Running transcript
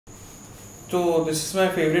So this is my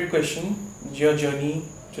favorite question. Your journey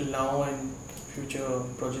till now and future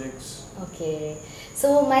projects. Okay,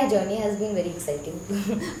 so my journey has been very exciting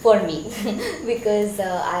for me because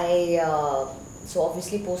so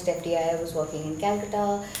obviously post FTI I was working in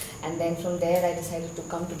Calcutta, and then from there I decided to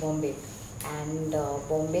come to Bombay, and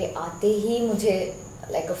Bombay आते ही मुझे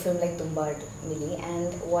like a film like Tumbbad mili,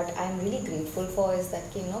 and what I'm really grateful for is that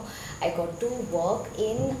I got to work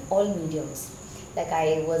in all mediums. Like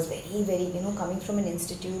I was very coming from an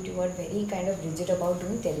institute, you were very kind of rigid about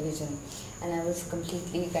doing television, and I was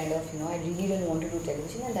completely kind of I really didn't want to do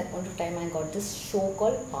television. At that point of time I got this show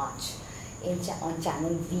called Paanch on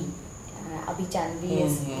Channel V. Abhi Channel V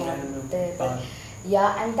is not there, but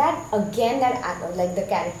yeah, and that again, that like the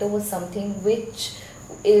character was something which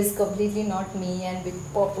is completely not me, and with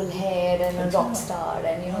purple hair and a rock star,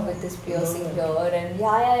 and with this piercing here, and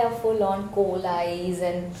full on coal eyes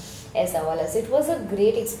and aisa wala. So it was a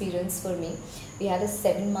great experience for me. We had a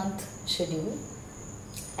 7-month schedule,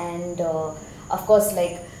 and of course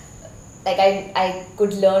like I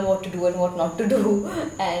could learn what to do and what not to do,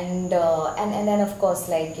 and then of course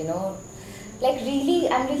really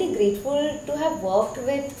I'm really grateful to have worked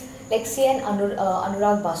with like say an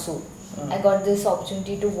Anurag Basu. I got this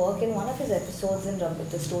opportunity to work in one of his episodes in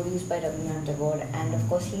the Stories by Rabindranath Tagore, and of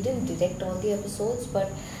course he didn't direct all the episodes,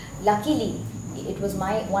 but luckily it was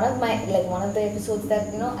one of the episodes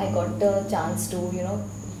that I got the chance to to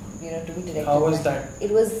be directed. How was that?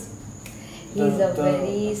 It was. He's a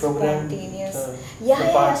very spontaneous. So it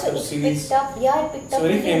picked up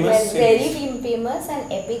very really famous well. Very famous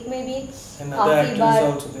and epic maybe. Another actress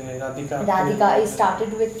also there, Radhika. I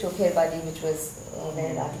started with Chokherbaji, which was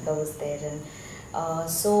where Radhika was there, and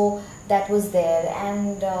so that was there,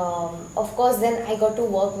 and of course then I got to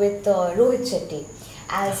work with Rohit Shetty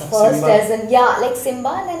as first Simmba. as an like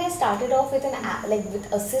Simmba, and then I started off with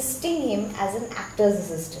with assisting him as an actor's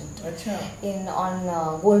assistant on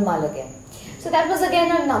Golmaal again. So that was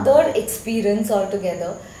again another experience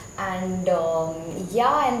altogether, and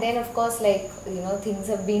and then of course things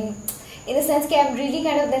have been, in a sense I'm really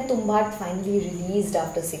kind of, then Tumbbad finally released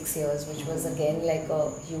after 6 years, which was again like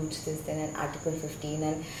a huge thing, and Article 15,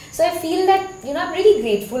 and so I feel that I'm really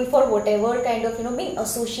grateful for whatever kind of being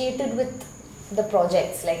associated with the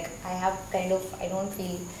projects. Like I don't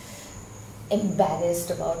feel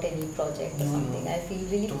embarrassed about any project or something. I feel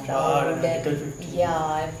really proud, and I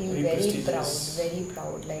feel very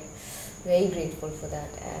proud, like very grateful for that.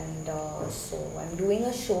 And so I'm doing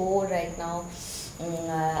a show right now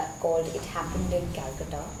called It Happened in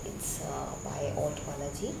Calcutta. It's by Alt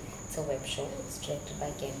Balaji. It's a web show. It's directed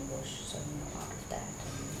by Ken Bush, so I'm a part of that.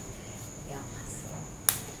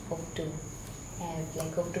 And, so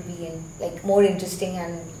hope to be in like more interesting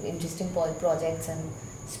projects, and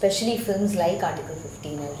especially films like Article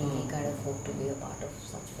 15. I really kind of hope to be a part of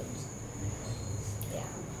such films. Yeah.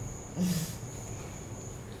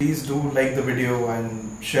 Please do like the video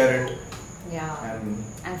and share it. Yeah.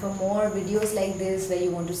 And for more videos like this, where you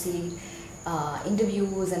want to see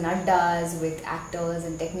interviews and addas with actors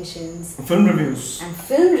and technicians, Film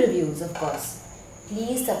reviews, of course,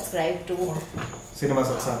 please subscribe to Cinema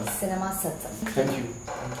Satsang. Cinema Satsang. Thank you.